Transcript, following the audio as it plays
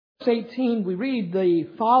18, we read the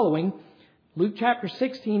following. Luke chapter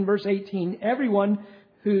 16, verse 18. Everyone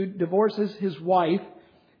who divorces his wife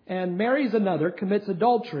and marries another commits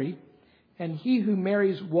adultery, and he who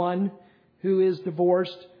marries one who is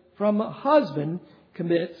divorced from a husband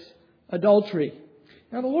commits adultery.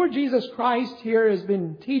 Now, the Lord Jesus Christ here has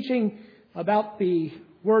been teaching about the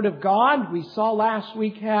Word of God. We saw last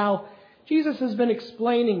week how Jesus has been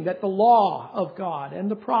explaining that the law of God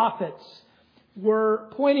and the prophets were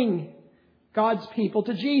pointing God's people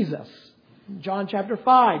to Jesus. In John chapter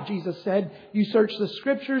 5, Jesus said, "You search the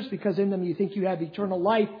Scriptures because in them you think you have eternal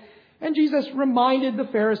life." And Jesus reminded the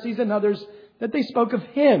Pharisees and others that they spoke of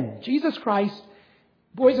Him. Jesus Christ,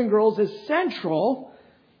 boys and girls, is central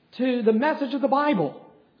to the message of the Bible.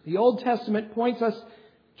 The Old Testament points us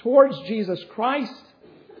towards Jesus Christ,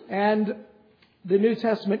 and the New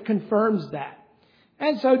Testament confirms that.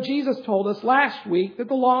 And so Jesus told us last week that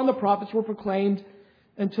the law and the prophets were proclaimed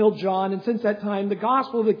until John. And since that time, the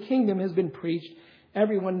gospel of the kingdom has been preached,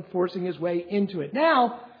 everyone forcing his way into it.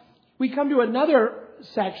 Now, we come to another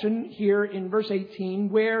section here in verse 18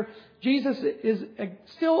 where Jesus is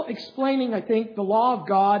still explaining, I think, the law of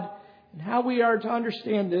God and how we are to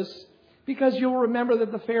understand this, because you'll remember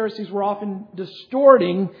that the Pharisees were often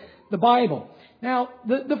distorting the Bible. Now,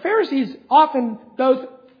 the Pharisees often, both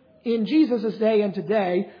in Jesus' day and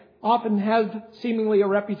today, often have seemingly a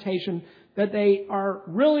reputation that they are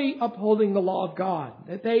really upholding the law of God,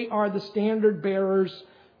 that they are the standard bearers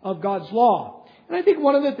of God's law. And I think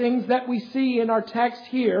one of the things that we see in our text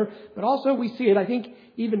here, but also we see it, I think,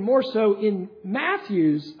 even more so in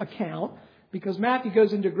Matthew's account, because Matthew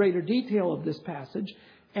goes into greater detail of this passage,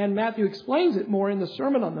 and Matthew explains it more in the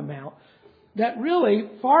Sermon on the Mount, that really,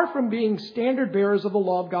 far from being standard bearers of the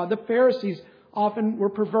law of God, the Pharisees often were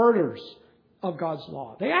perverters of God's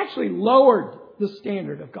law. They actually lowered the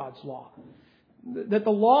standard of God's law. That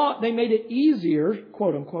the law, they made it easier,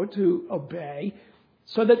 quote unquote, to obey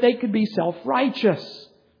so that they could be self-righteous.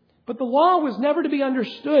 But the law was never to be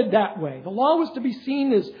understood that way. The law was to be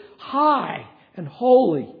seen as high and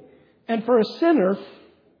holy, and for a sinner,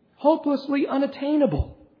 hopelessly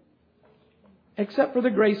unattainable, except for the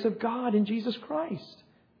grace of God in Jesus Christ.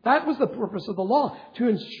 That was the purpose of the law, to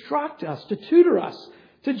instruct us, to tutor us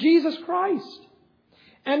to Jesus Christ.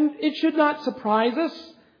 And it should not surprise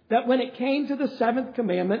us that when it came to the seventh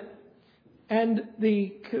commandment and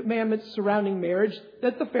the commandments surrounding marriage,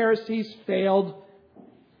 that the Pharisees failed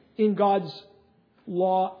in God's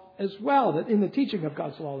law as well, in the teaching of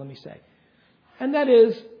God's law, let me say. And that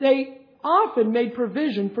is, they often made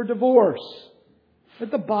provision for divorce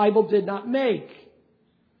that the Bible did not make.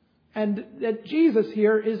 And that Jesus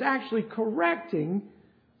here is actually correcting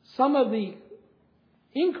some of the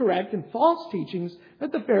incorrect and false teachings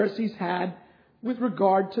that the Pharisees had with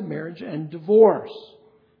regard to marriage and divorce.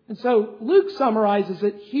 And so Luke summarizes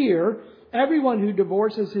it here. Everyone who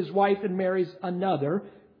divorces his wife and marries another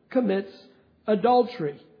commits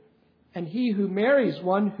adultery. And he who marries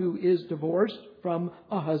one who is divorced from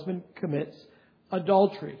a husband commits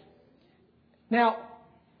adultery. Now,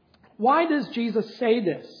 why does Jesus say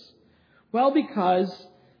this? Well, because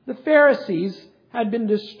the Pharisees had been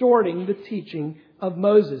distorting the teaching of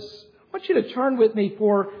Moses. I want you to turn with me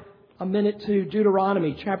for a minute to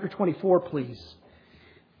Deuteronomy chapter 24, please.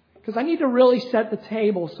 Because I need to really set the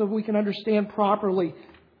table so we can understand properly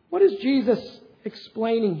what is Jesus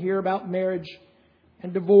explaining here about marriage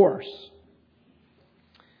and divorce.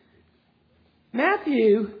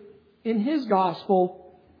 Matthew, in his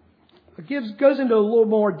gospel, goes into a little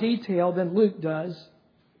more detail than Luke does.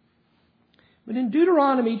 But in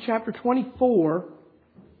Deuteronomy chapter 24,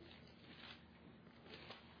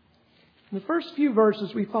 in the first few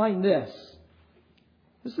verses we find this.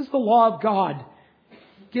 This is the law of God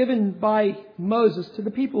given by Moses to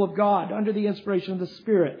the people of God under the inspiration of the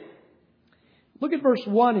Spirit. Look at verse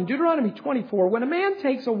 1 in Deuteronomy 24. When a man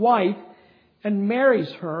takes a wife and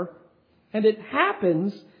marries her, and it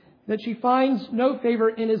happens that she finds no favor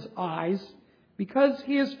in his eyes because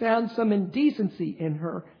he has found some indecency in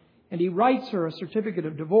her, and he writes her a certificate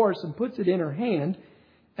of divorce and puts it in her hand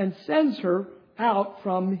and sends her out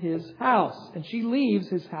from his house. And she leaves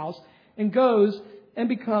his house and goes and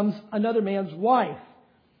becomes another man's wife.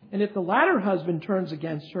 And if the latter husband turns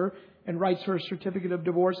against her and writes her a certificate of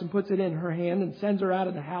divorce and puts it in her hand and sends her out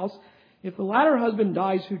of the house, if the latter husband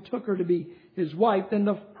dies who took her to be his wife, then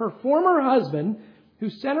her former husband who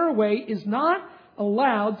sent her away is not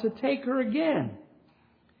allowed to take her again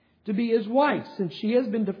to be his wife, since she has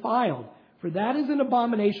been defiled. For that is an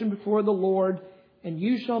abomination before the Lord, and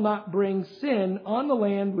you shall not bring sin on the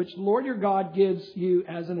land which the Lord your God gives you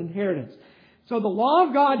as an inheritance. So the law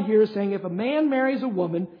of God here is saying if a man marries a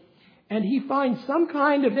woman and he finds some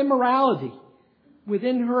kind of immorality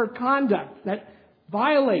within her conduct that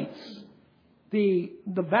violates the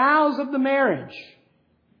vows of the marriage,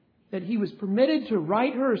 that he was permitted to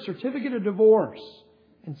write her a certificate of divorce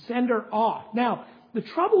and send her off. Now, the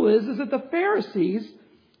trouble is that the Pharisees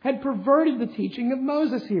had perverted the teaching of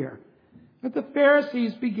Moses here. But the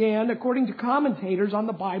Pharisees began, according to commentators on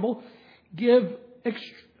the Bible, give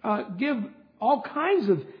all kinds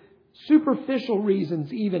of superficial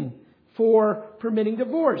reasons even for permitting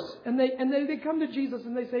divorce. And they come to Jesus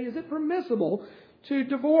and they say, is it permissible to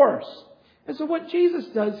divorce? And so what Jesus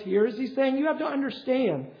does here is he's saying, you have to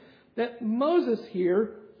understand that Moses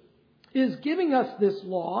here is giving us this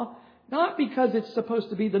law, not because it's supposed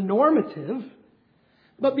to be the normative,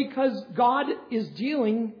 but because God is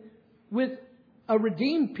dealing with a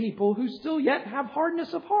redeemed people who still yet have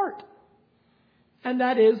hardness of heart. And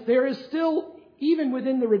that is, there is still, even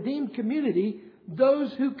within the redeemed community,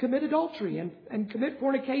 those who commit adultery and commit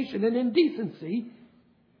fornication and indecency.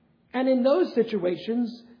 And in those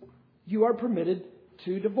situations, you are permitted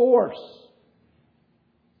to divorce.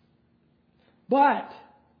 But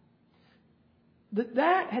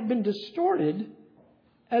that had been distorted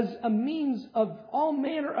as a means of all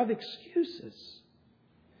manner of excuses.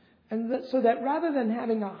 And so that rather than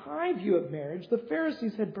having a high view of marriage, the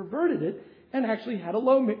Pharisees had perverted it and actually had a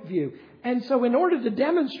low view. And so in order to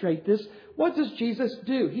demonstrate this, what does Jesus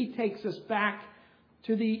do? He takes us back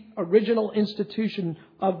to the original institution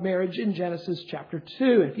of marriage in Genesis chapter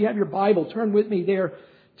 2. If you have your Bible, turn with me there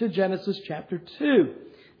to Genesis chapter 2.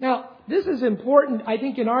 Now, this is important, I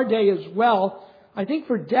think, in our day as well. I think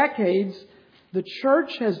for decades, the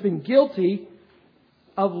church has been guilty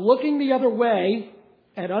of looking the other way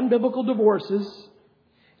at unbiblical divorces.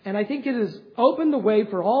 And I think it has opened the way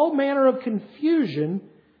for all manner of confusion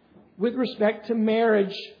with respect to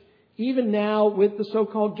marriage, even now with the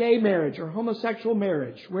so-called gay marriage or homosexual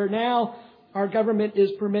marriage, where now our government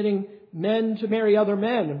is permitting men to marry other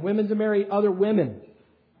men and women to marry other women.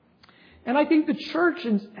 And I think the church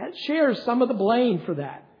shares some of the blame for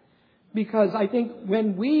that. Because I think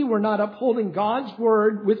when we were not upholding God's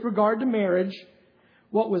word with regard to marriage,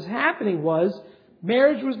 what was happening was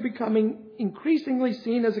marriage was becoming increasingly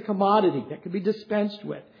seen as a commodity that could be dispensed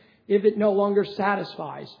with if it no longer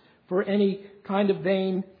satisfies for any kind of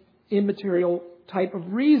vain, immaterial type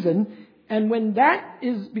of reason. And when that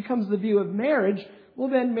becomes the view of marriage, well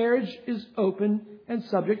then marriage is open and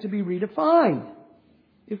subject to be redefined.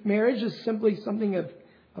 If marriage is simply something of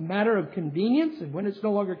a matter of convenience, and when it's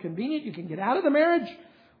no longer convenient, you can get out of the marriage,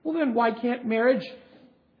 well then why can't marriage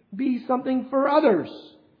be something for others?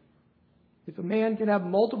 If a man can have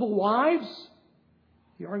multiple wives,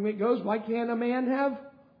 the argument goes, why can't a man have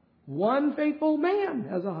one faithful man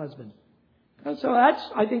as a husband? And so that's,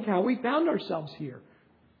 I think, how we found ourselves here.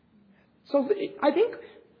 So I think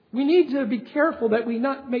we need to be careful that we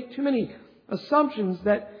not make too many assumptions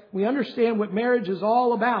that we understand what marriage is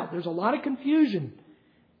all about. There's a lot of confusion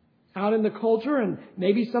out in the culture, and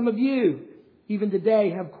maybe some of you, even today,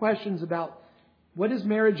 have questions about what is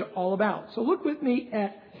marriage all about. So look with me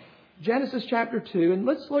at Genesis chapter 2, and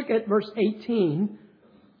let's look at verse 18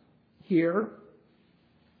 here.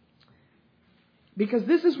 Because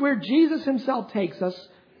this is where Jesus himself takes us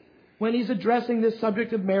when he's addressing this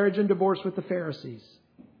subject of marriage and divorce with the Pharisees.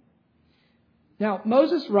 Now,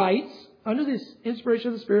 Moses writes, under this inspiration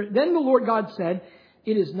of the Spirit, then the Lord God said,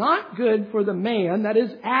 it is not good for the man, that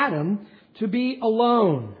is Adam, to be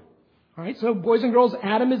alone. All right, so boys and girls,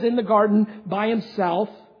 Adam is in the garden by himself.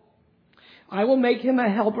 I will make him a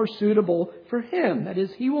helper suitable for him. That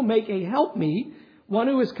is, he will make a helpmeet, one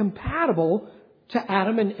who is compatible to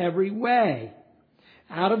Adam in every way.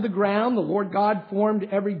 Out of the ground, the Lord God formed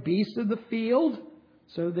every beast of the field.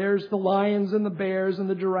 So there's the lions and the bears and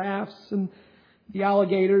the giraffes and the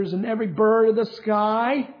alligators and every bird of the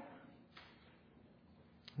sky.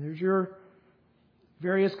 There's your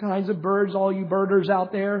various kinds of birds, all you birders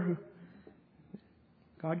out there.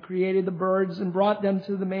 God created the birds and brought them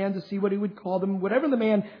to the man to see what he would call them. Whatever the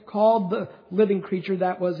man called the living creature,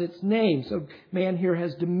 that was its name. So man here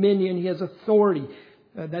has dominion. He has authority.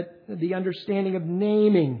 That the understanding of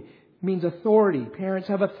naming means authority. Parents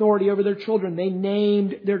have authority over their children. They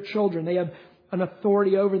named their children. They have an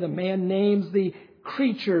authority over them. Man names the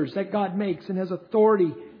creatures that God makes and has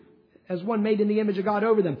authority as one made in the image of God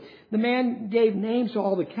over them. The man gave names to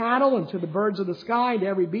all the cattle and to the birds of the sky and to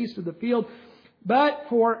every beast of the field. But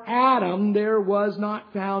for Adam, there was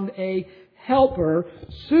not found a helper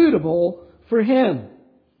suitable for him.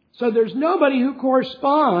 So there's nobody who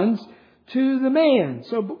corresponds to the man.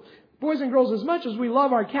 So boys and girls, as much as we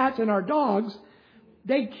love our cats and our dogs,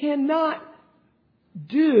 they cannot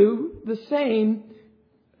do the same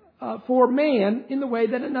for man in the way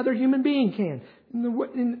that another human being can.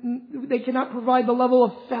 They cannot provide the level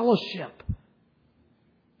of fellowship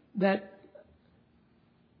that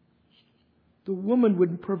the woman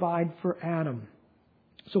would provide for Adam.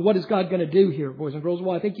 So what is God going to do here, boys and girls?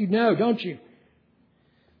 Well, I think you know, don't you?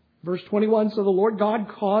 Verse 21, so the Lord God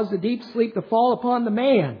caused a deep sleep to fall upon the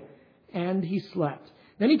man, and he slept.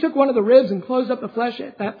 Then he took one of the ribs and closed up the flesh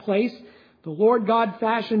at that place. The Lord God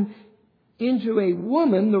fashioned into a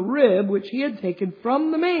woman the rib which he had taken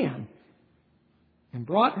from the man, and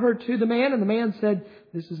brought her to the man. And the man said,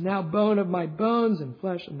 this is now bone of my bones and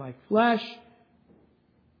flesh of my flesh.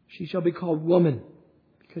 She shall be called woman,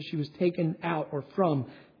 because she was taken out or from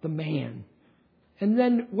the man. And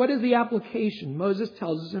then what is the application? Moses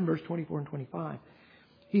tells us in verse 24 and 25.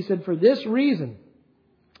 He said, for this reason,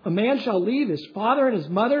 a man shall leave his father and his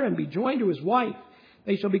mother and be joined to his wife.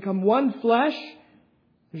 They shall become one flesh.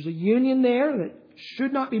 There's a union there that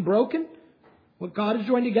should not be broken. What God has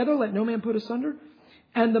joined together, let no man put asunder.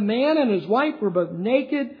 And the man and his wife were both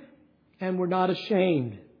naked and were not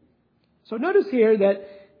ashamed. So notice here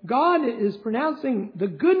that God is pronouncing the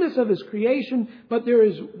goodness of His creation, but there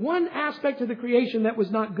is one aspect of the creation that was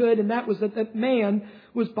not good, and that was that man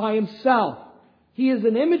was by himself. He is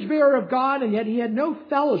an image bearer of God, and yet he had no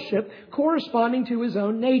fellowship corresponding to his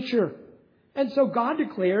own nature. And so God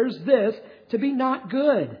declares this to be not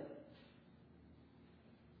good.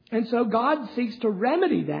 And so God seeks to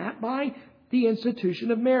remedy that by the institution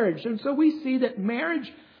of marriage. And so we see that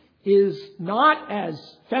marriage is not, as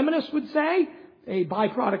feminists would say, a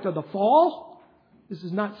byproduct of the fall. This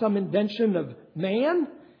is not some invention of man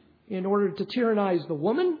in order to tyrannize the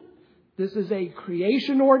woman. This is a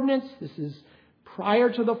creation ordinance. This is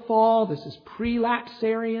prior to the fall. This is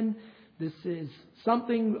pre-lapsarian. This is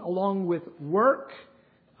something along with work.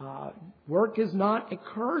 Work is not a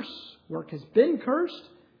curse. Work has been cursed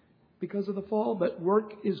because of the fall, but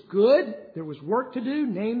work is good. There was work to do.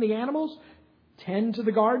 Name the animals. Tend to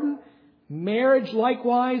the garden. Marriage,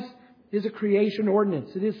 likewise, is a creation ordinance.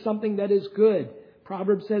 It is something that is good.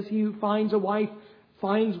 Proverbs says he who finds a wife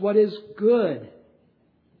finds what is good.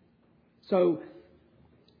 So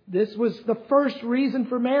this was the first reason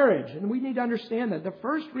for marriage. And we need to understand that. The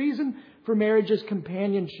first reason for marriage is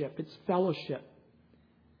companionship. It's fellowship.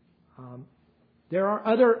 There are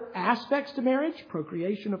other aspects to marriage.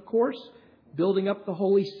 Procreation, of course. Building up the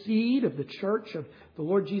holy seed of the church of the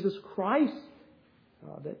Lord Jesus Christ.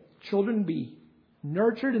 That children be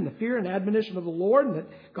nurtured in the fear and admonition of the Lord, and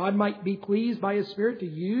that God might be pleased by His Spirit to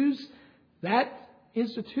use that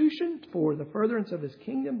institution for the furtherance of His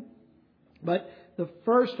kingdom. But the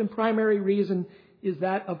first and primary reason is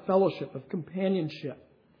that of fellowship, of companionship.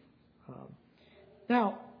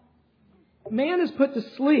 Now, man is put to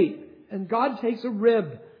sleep, and God takes a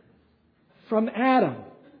rib from Adam.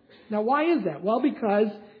 Now, why is that? Well, because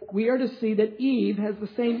we are to see that Eve has the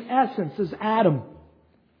same essence as Adam,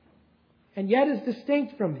 and yet is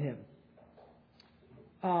distinct from him.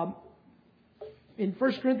 In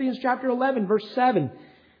 1 Corinthians chapter 11, verse 7,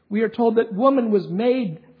 we are told that woman was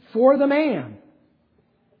made for the man.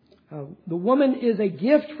 The woman is a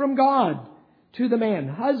gift from God to the man.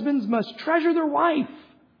 Husbands must treasure their wife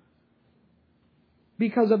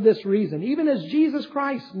because of this reason. Even as Jesus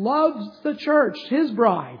Christ loves the church, His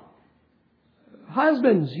bride.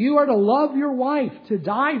 Husbands, you are to love your wife, to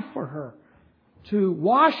die for her, to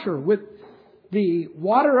wash her with the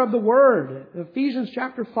water of the Word. Ephesians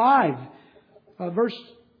chapter 5, verse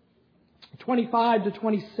 25 to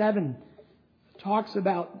 27 talks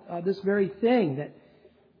about this very thing, that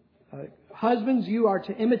husbands, you are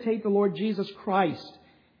to imitate the Lord Jesus Christ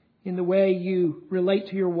in the way you relate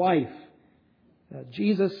to your wife.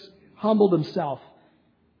 Jesus humbled Himself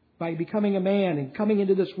by becoming a man and coming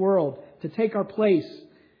into this world to take our place,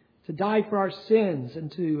 to die for our sins and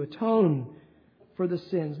to atone for the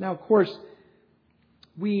sins. Now, of course,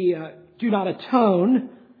 we do not atone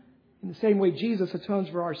in the same way Jesus atones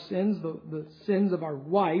for our sins, the sins of our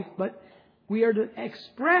wife, but we are to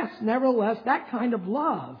express, nevertheless, that kind of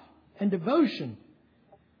love and devotion.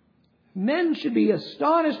 Men should be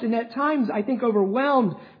astonished and at times, I think,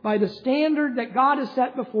 overwhelmed by the standard that God has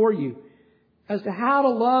set before you as to how to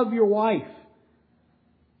love your wife.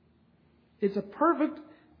 It's a perfect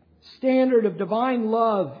standard of divine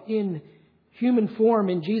love in human form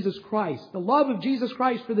in Jesus Christ. The love of Jesus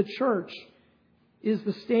Christ for the church is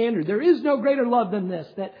the standard. There is no greater love than this,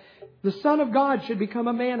 that the Son of God should become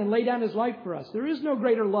a man and lay down His life for us. There is no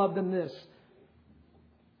greater love than this.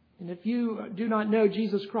 And if you do not know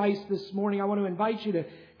Jesus Christ this morning, I want to invite you to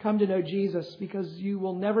come to know Jesus, because you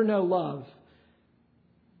will never know love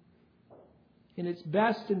in its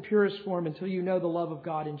best and purest form until you know the love of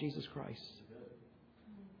God in Jesus Christ.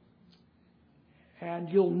 And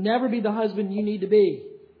you'll never be the husband you need to be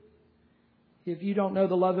if you don't know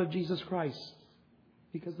the love of Jesus Christ.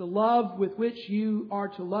 Because the love with which you are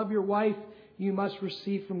to love your wife, you must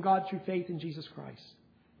receive from God through faith in Jesus Christ.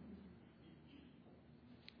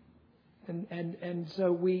 And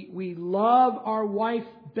so we love our wife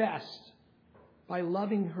best by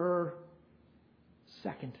loving her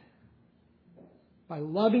second. By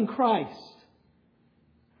loving Christ.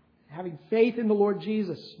 Having faith in the Lord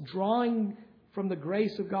Jesus. Drawing from the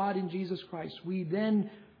grace of God in Jesus Christ. We then,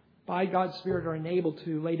 by God's Spirit, are enabled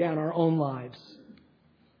to lay down our own lives.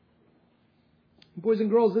 Boys and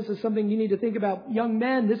girls, this is something you need to think about. Young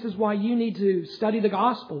men, this is why you need to study the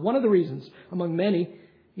gospel. One of the reasons, among many,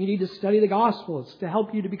 you need to study the gospel. It's to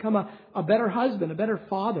help you to become a better husband, a better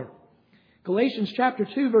father. Galatians chapter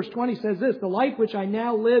 2 verse 20 says this, "The life which I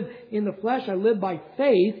now live in the flesh, I live by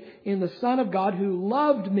faith in the Son of God who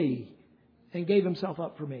loved me and gave Himself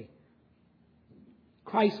up for me."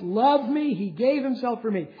 Christ loved me. He gave Himself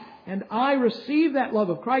for me. And I receive that love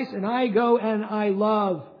of Christ, and I go and I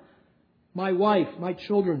love my wife, my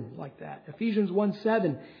children like that. Ephesians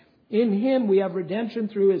 1:7, "In Him we have redemption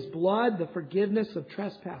through His blood, the forgiveness of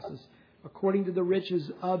trespasses, according to the riches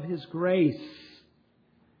of His grace."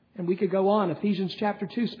 And we could go on. Ephesians chapter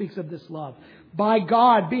 2 speaks of this love. "By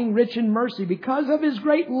God, being rich in mercy, because of His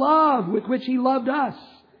great love with which He loved us,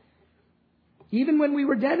 even when we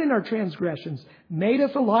were dead in our transgressions, made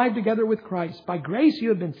us alive together with Christ. By grace you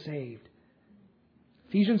have been saved."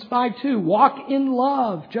 Ephesians 5:2, "Walk in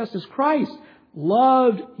love, just as Christ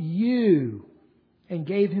loved you and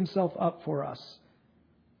gave Himself up for us."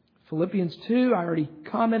 Philippians 2, I already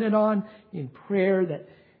commented on in prayer that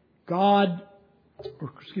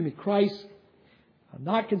Christ,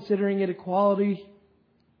 not considering it equality,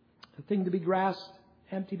 a thing to be grasped,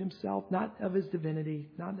 emptied Himself, not of His divinity,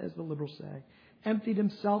 not as the liberals say, emptied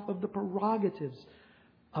Himself of the prerogatives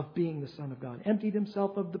of being the Son of God, emptied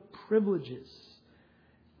Himself of the privileges.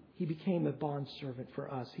 He became a bondservant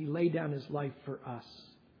for us. He laid down His life for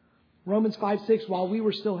us. Romans 5:6, "While we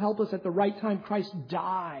were still helpless at the right time, Christ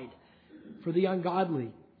died for the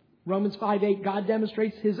ungodly." Romans 5:8, "God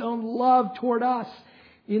demonstrates His own love toward us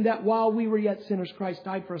in that while we were yet sinners, Christ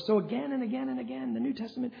died for us." So again and again and again, the New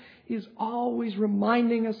Testament is always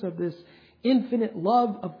reminding us of this infinite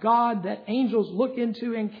love of God that angels look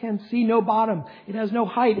into and can see no bottom. It has no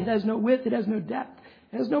height. It has no width. It has no depth.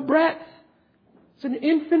 It has no breadth. It's an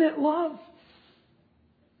infinite love.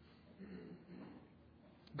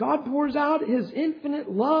 God pours out His infinite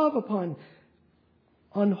love upon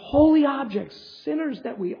unholy objects, sinners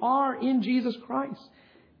that we are in Jesus Christ.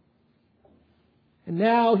 And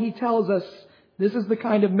now He tells us this is the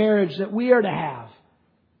kind of marriage that we are to have.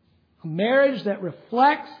 A marriage that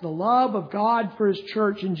reflects the love of God for His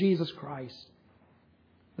church in Jesus Christ.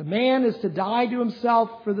 The man is to die to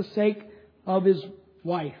himself for the sake of his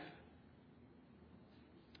wife.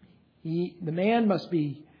 The man must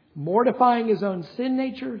be mortifying his own sin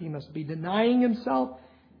nature. He must be denying himself.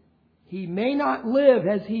 He may not live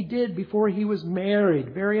as he did before he was married.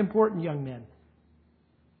 Very important, young men.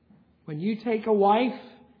 When you take a wife,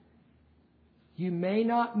 you may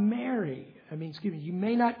not you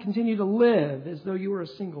may not continue to live as though you were a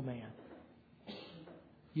single man.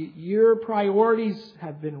 Your priorities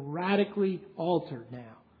have been radically altered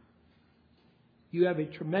now. You have a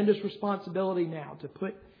tremendous responsibility now to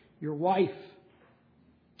put your wife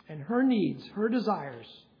and her needs, her desires,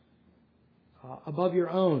 above your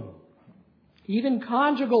own. Even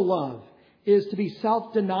conjugal love is to be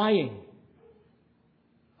self-denying.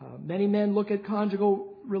 Many men look at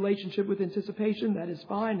conjugal relationship with anticipation. That is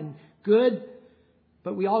fine and good.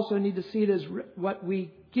 But we also need to see it as what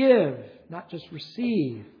we give, not just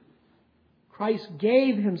receive. Christ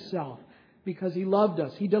gave Himself because He loved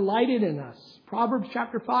us. He delighted in us. Proverbs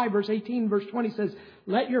chapter 5, verse 18, verse 20 says,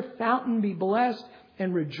 "Let your fountain be blessed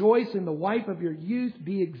and rejoice in the wife of your youth.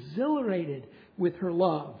 Be exhilarated with her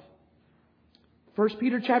love." 1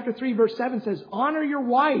 Peter chapter 3, verse 7 says, "Honor your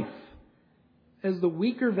wife as the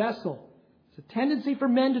weaker vessel." It's a tendency for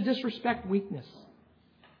men to disrespect weakness.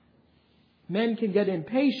 Men can get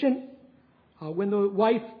impatient when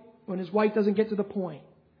his wife doesn't get to the point.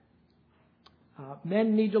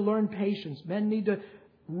 Men need to learn patience. Men need to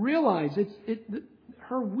realize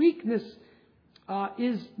her weakness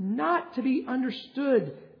is not to be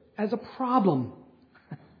understood as a problem.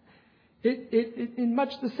 In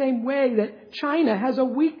much the same way that China has a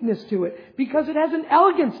weakness to it because it has an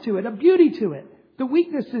elegance to it, a beauty to it. The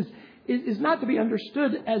weakness is not to be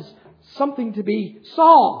understood as something to be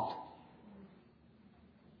solved.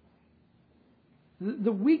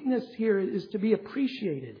 The weakness here is to be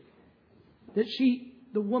appreciated. That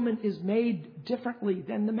the woman is made differently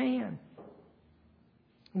than the man.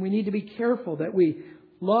 And we need to be careful that we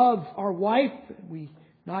love our wife. We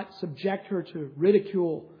not subject her to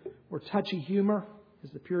ridicule or touchy humor,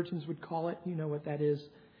 as the Puritans would call it. You know what that is.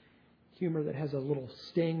 Humor that has a little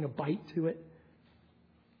sting, a bite to it.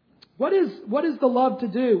 What is the love to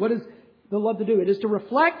do? What is the love to do? It is to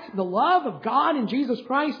reflect the love of God in Jesus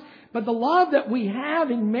Christ. But the love that we have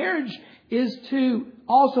in marriage is to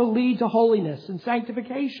also lead to holiness and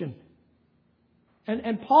sanctification.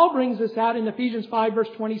 And Paul brings this out in Ephesians 5 verse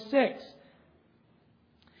 26.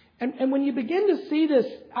 And when you begin to see this,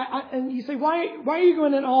 and you say, why are you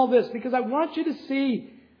going into all this? Because I want you to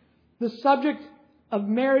see the subject of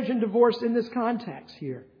marriage and divorce in this context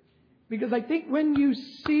here. Because I think when you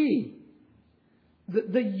see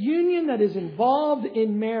the union that is involved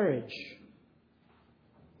in marriage,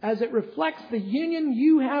 as it reflects the union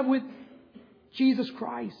you have with Jesus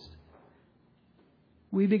Christ,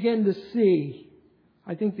 we begin to see,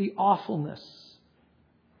 I think, the awfulness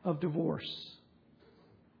of divorce.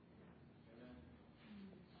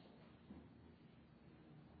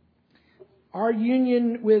 Our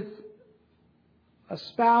union with a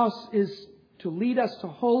spouse is to lead us to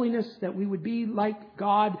holiness, that we would be like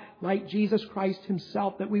God, like Jesus Christ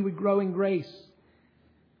Himself, that we would grow in grace.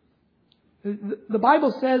 The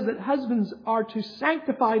Bible says that husbands are to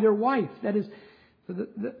sanctify their wife. That is,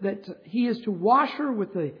 that he is to wash her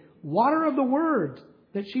with the water of the Word,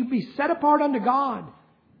 that she be set apart unto God.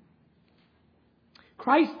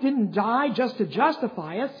 Christ didn't die just to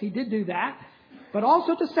justify us. He did do that. But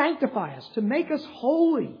also to sanctify us, to make us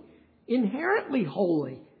holy, inherently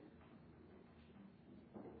holy.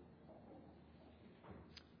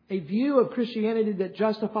 A view of Christianity that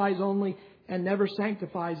justifies only and never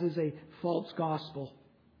sanctifies is a false gospel.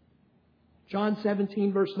 John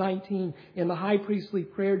 17 verse 19, in the high priestly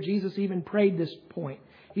prayer, Jesus even prayed this point.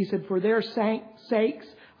 He said, "For their sakes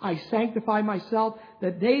I sanctify myself,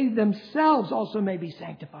 that they themselves also may be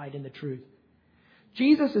sanctified in the truth."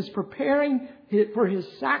 Jesus is preparing for His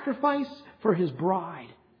sacrifice for His bride.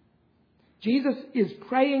 Jesus is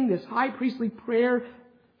praying this high priestly prayer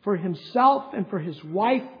for Himself and for His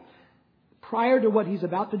wife prior to what He's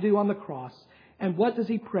about to do on the cross. And what does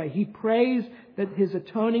He pray? He prays that His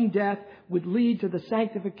atoning death would lead to the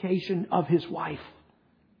sanctification of His wife.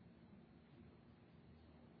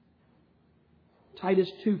 Titus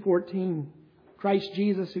 2:14, Christ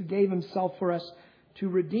Jesus, who gave Himself for us to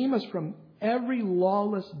redeem us from every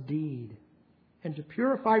lawless deed, and to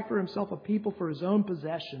purify for Himself a people for His own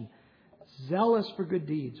possession, zealous for good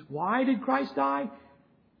deeds. Why did Christ die?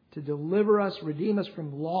 To deliver us, redeem us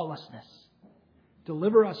from lawlessness.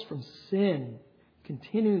 Deliver us from sin,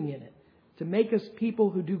 continuing in it. To make us people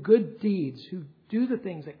who do good deeds, who do the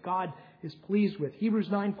things that God is pleased with. Hebrews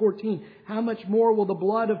 9:14, how much more will the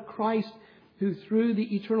blood of Christ, who through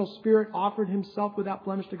the eternal Spirit offered Himself without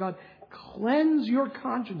blemish to God, cleanse your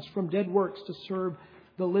conscience from dead works to serve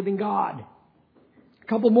the living God. A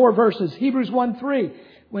couple more verses. Hebrews 1:3.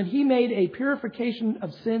 When He made a purification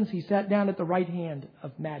of sins, He sat down at the right hand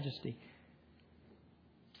of majesty.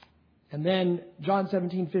 And then John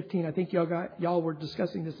 17:15. I think y'all were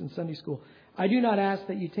discussing this in Sunday school. I do not ask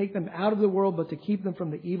that you take them out of the world, but to keep them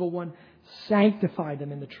from the evil one. Sanctify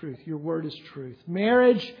them in the truth. Your word is truth.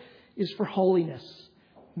 Marriage is for holiness.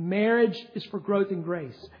 Marriage is for growth in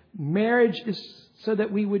grace. Marriage is so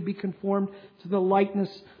that we would be conformed to the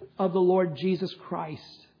likeness of the Lord Jesus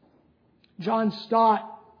Christ. John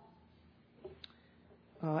Stott,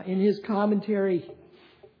 in his commentary,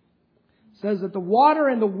 says that the water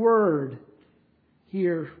and the word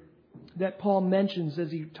here that Paul mentions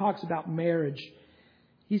as he talks about marriage,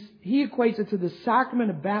 he equates it to the sacrament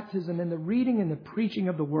of baptism and the reading and the preaching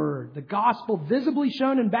of the word. The gospel visibly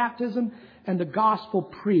shown in baptism and the gospel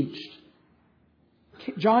preached.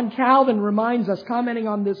 John Calvin reminds us, commenting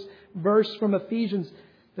on this verse from Ephesians,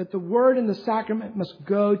 that the word and the sacrament must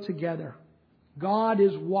go together. God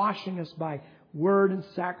is washing us by word and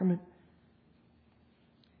sacrament.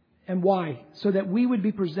 And why? So that we would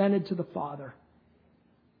be presented to the Father.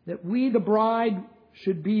 That we, the bride,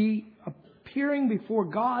 should be appearing before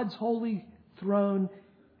God's holy throne,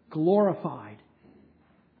 glorified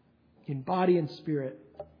in body and spirit.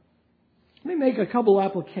 Let me make a couple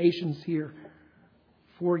applications here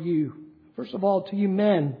for you. First of all, to you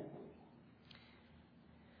men.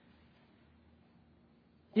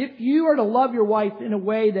 If you are to love your wife in a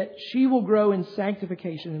way that she will grow in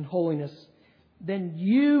sanctification and holiness, then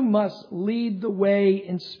you must lead the way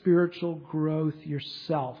in spiritual growth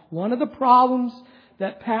yourself. One of the problems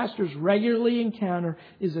that pastors regularly encounter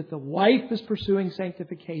is that the wife is pursuing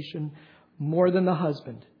sanctification more than the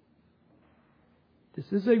husband.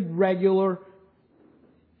 This is a regular,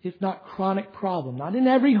 if not chronic problem. Not in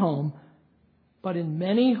every home, but in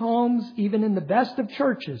many homes, even in the best of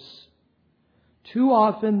churches. Too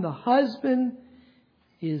often the husband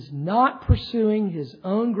is not pursuing his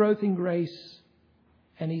own growth in grace,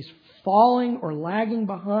 and he's falling or lagging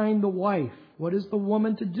behind the wife. What is the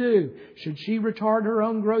woman to do? Should she retard her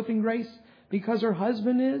own growth in grace because her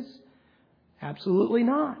husband is? Absolutely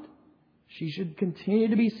not. She should continue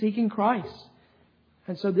to be seeking Christ.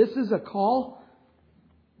 And so this is a call,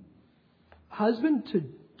 husband,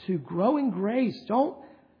 to grow in grace. Don't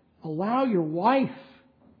allow your wife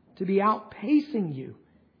to be outpacing you.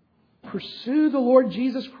 Pursue the Lord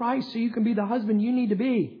Jesus Christ so you can be the husband you need to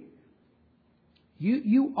be.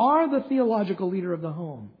 You are the theological leader of the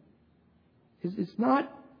home. It's not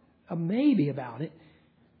a maybe about it.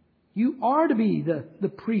 You are to be the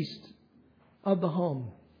priest of the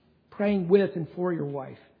home, praying with and for your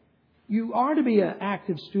wife. You are to be an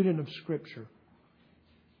active student of Scripture.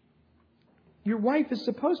 Your wife is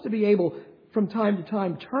supposed to be able, from time to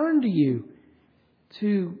time, turn to you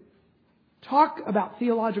to talk about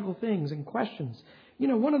theological things and questions. You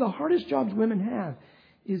know, one of the hardest jobs women have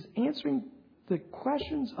is answering the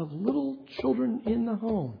questions of little children in the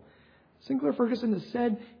home. Sinclair Ferguson has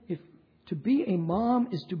said, to be a mom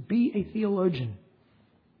is to be a theologian.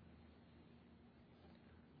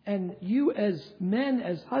 And you as men,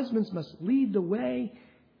 as husbands, must lead the way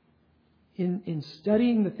in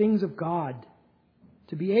studying the things of God.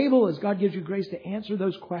 To be able, as God gives you grace, to answer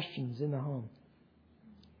those questions in the home.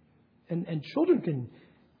 And children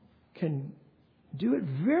can do it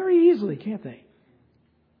very easily, can't they?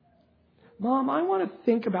 Mom, I want to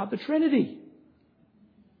think about the Trinity.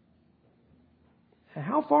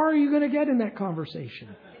 How far are you going to get in that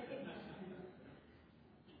conversation?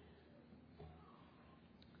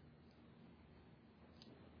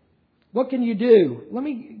 What can you do? Let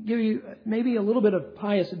me give you maybe a little bit of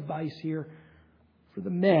pious advice here for the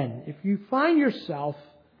men. If you find yourself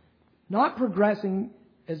not progressing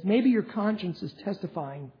as maybe your conscience is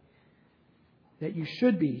testifying that you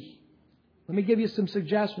should be, let me give you some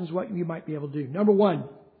suggestions what you might be able to do. Number one,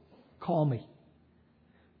 call me.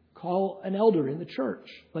 Call an elder in the church.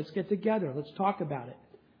 Let's get together. Let's talk about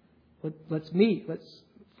it. Let's meet.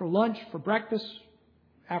 For lunch, for breakfast,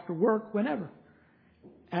 after work, whenever.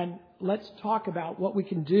 And let's talk about what we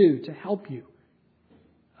can do to help you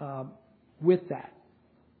with that.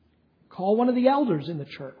 Call one of the elders in the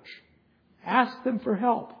church. Ask them for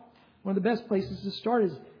help. One of the best places to start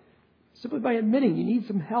is simply by admitting you need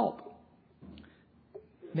some help.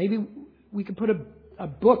 Maybe we can put a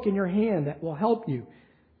book in your hand that will help you.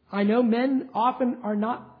 I know men often are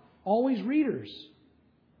not always readers,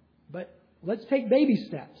 but let's take baby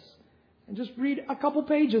steps and just read a couple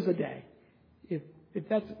pages a day. If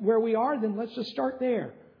that's where we are, then let's just start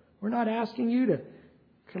there. We're not asking you to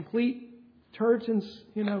complete Turretin's,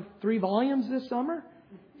 3 volumes this summer.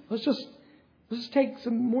 Let's just take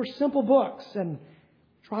some more simple books and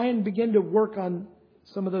try and begin to work on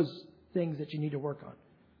some of those things that you need to work on.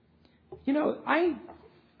 I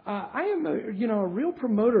am a real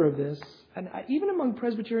promoter of this, and even among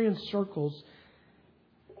Presbyterian circles,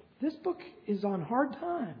 this book is on hard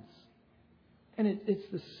times. And it's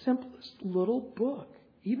the simplest little book.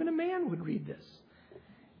 Even a man would read this.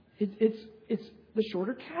 It's the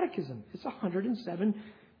shorter catechism. It's 107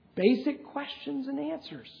 basic questions and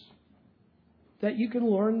answers that you can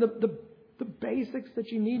learn the basics that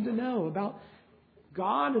you need to know about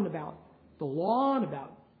God and about the law and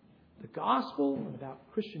about the gospel and about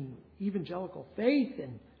Christian evangelical faith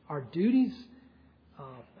and our duties,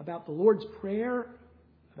 about the Lord's Prayer,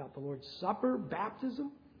 about the Lord's Supper,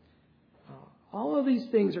 baptism. All of these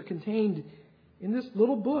things are contained in this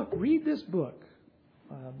little book. Read this book.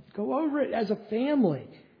 Go over it as a family.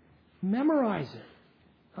 Memorize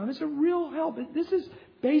it. It's a real help. This is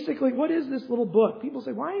basically, what is this little book? People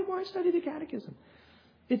say, why study the catechism?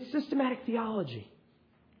 It's systematic theology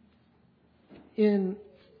in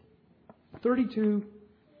 32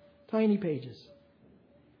 tiny pages.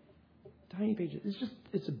 Tiny pages.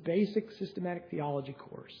 It's a basic systematic theology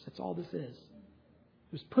course. That's all this is.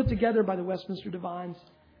 It was put together by the Westminster Divines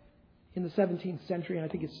in the 17th century, and I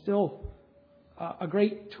think it's still a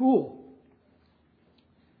great tool.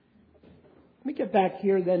 Let me get back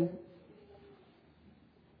here then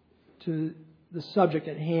to the subject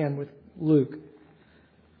at hand with Luke.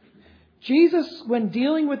 Jesus, when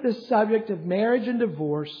dealing with this subject of marriage and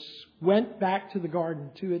divorce, went back to the garden,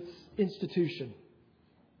 to its institution.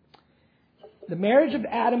 the marriage of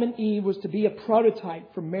Adam and Eve was to be a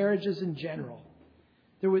prototype for marriages in general.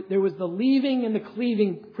 There was the leaving and the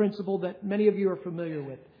cleaving principle that many of you are familiar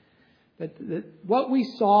with. That what we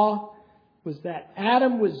saw was that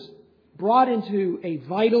Adam was brought into a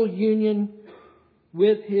vital union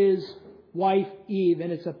with his wife Eve.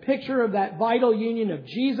 And it's a picture of that vital union of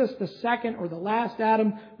Jesus, the second or the last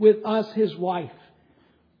Adam, with us, his wife.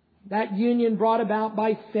 That union brought about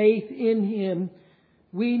by faith in Him.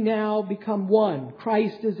 We now become one.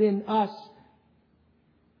 Christ is in us.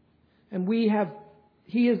 And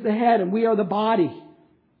He is the head and we are the body.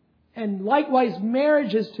 And likewise,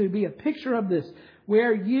 marriage is to be a picture of this,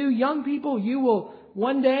 where you young people, you will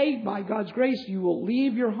one day, by God's grace, you will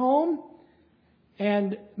leave your home.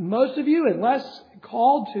 And most of you, unless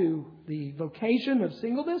called to the vocation of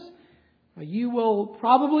singleness, you will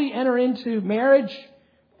probably enter into marriage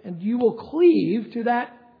and you will cleave to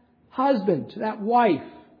that husband, to that wife.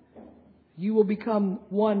 You will become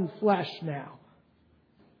one flesh now.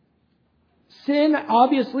 Sin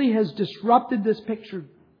obviously has disrupted this picture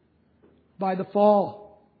by the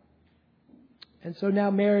fall. And so now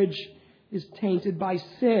marriage is tainted by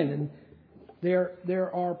sin, and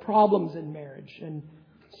there are problems in marriage, and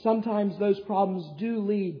sometimes those problems do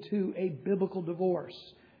lead to a biblical divorce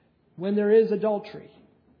when there is adultery.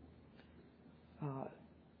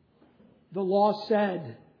 The law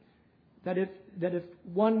said that if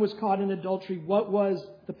one was caught in adultery, what was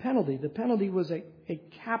the penalty? The penalty was a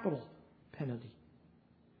capital penalty.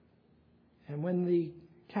 And when the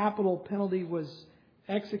capital penalty was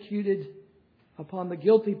executed upon the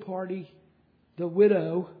guilty party, the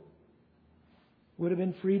widow would have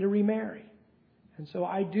been free to remarry. And so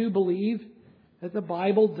I do believe that the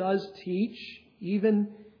Bible does teach, even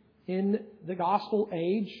in the gospel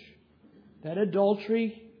age, that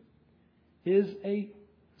adultery is a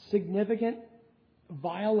significant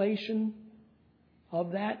violation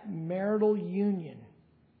of that marital union,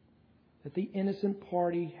 that the innocent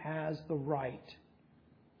party has the right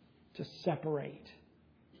to separate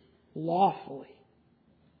lawfully.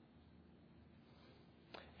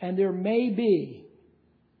 And there may be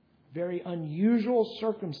very unusual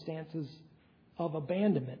circumstances of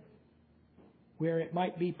abandonment where it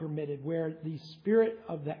might be permitted, where the spirit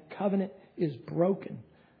of that covenant is broken.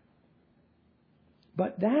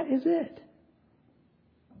 But that is it.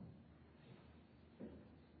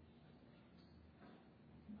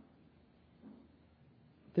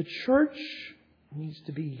 The church needs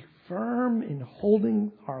to be firm in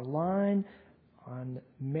holding our line on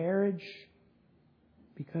marriage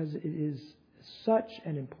because it is such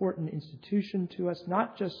an important institution to us,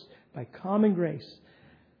 not just by common grace,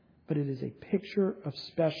 but it is a picture of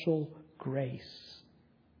special grace.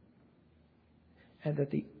 And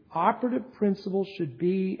that the operative principle should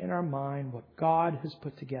be in our mind, what God has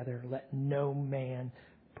put together, let no man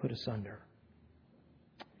put asunder.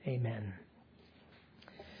 Amen.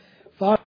 Father,